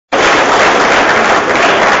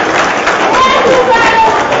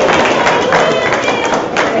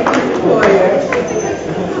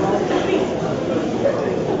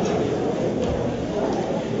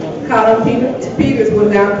Pieters will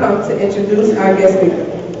now come to introduce our guest speaker.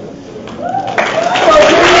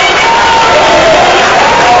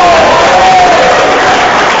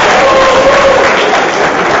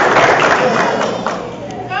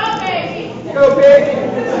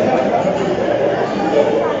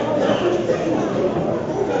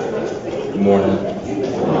 Good morning.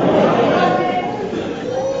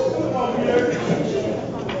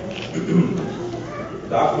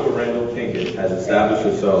 Dr. Randall Pinkett has established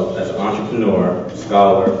himself as an entrepreneur,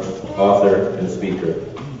 scholar, author, and speaker.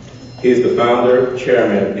 He is the founder,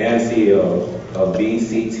 chairman, and CEO of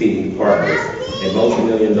BCT Partners, a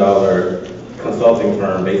multi-million-dollar consulting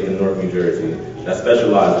firm based in North New Jersey that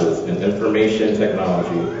specializes in information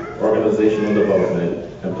technology, organizational development,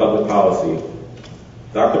 and public policy.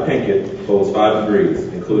 Dr. Pinkett holds 5 degrees,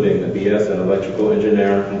 including a BS in electrical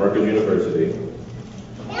engineering from Rutgers University,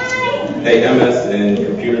 a MS in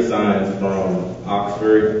computer science from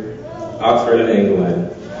Oxford in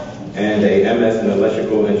England, and a MS in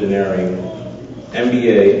electrical engineering,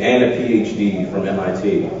 MBA, and a PhD from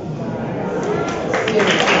MIT.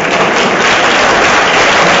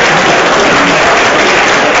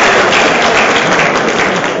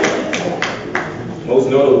 Most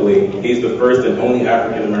notably, he's the first and only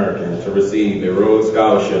African American to receive a Rhodes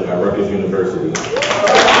Scholarship at Rutgers University.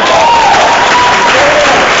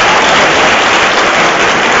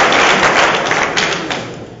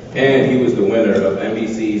 And he was the winner of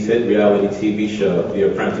NBC's hit reality TV show,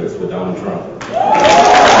 The Apprentice, with Donald Trump.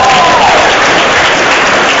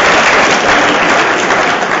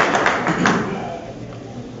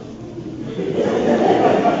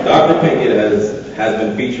 Dr. Pinkett has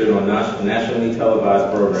been featured on nationally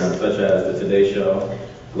televised programs such as The Today Show,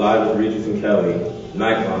 Live with Regis and Kelly,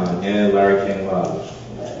 Nightline, and Larry King Live.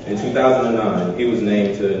 In 2009, he was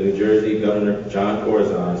named to New Jersey Governor John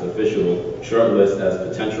Corzon's official shortlist as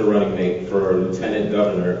potential running mate for Lieutenant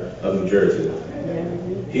Governor of New Jersey.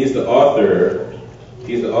 He's the author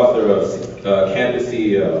of Campus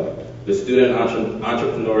CEO, the Student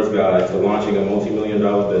Entrepreneur's Guide to Launching a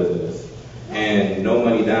Multi-Million-Dollar Business, and No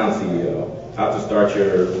Money Down CEO, How to Start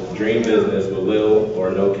Your Dream Business with Little or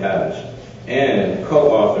No Cash, and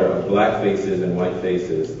co-author of Black Faces and White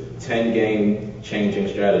Faces, 10 game-changing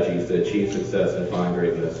strategies to achieve success and find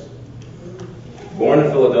greatness. Born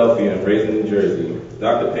in Philadelphia and raised in New Jersey,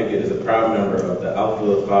 Dr. Pinkett is a proud member of the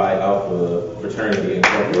Alpha Phi Alpha Fraternity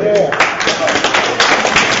Incorporated.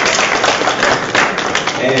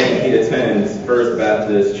 And he attends First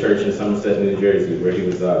Baptist Church in Somerset, New Jersey, where he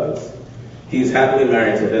resides. He's happily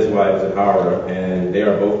married to his wife, Zahara, and they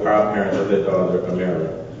are both proud parents of their daughter,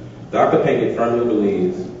 Amira. Dr. Pinkett firmly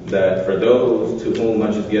believes that for those to whom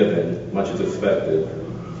much is given, much is expected.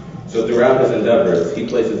 So throughout his endeavors, he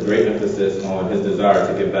places great emphasis on his desire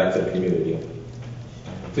to give back to the community.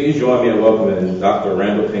 Please join me in welcoming Dr.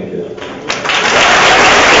 Randall Pinkett.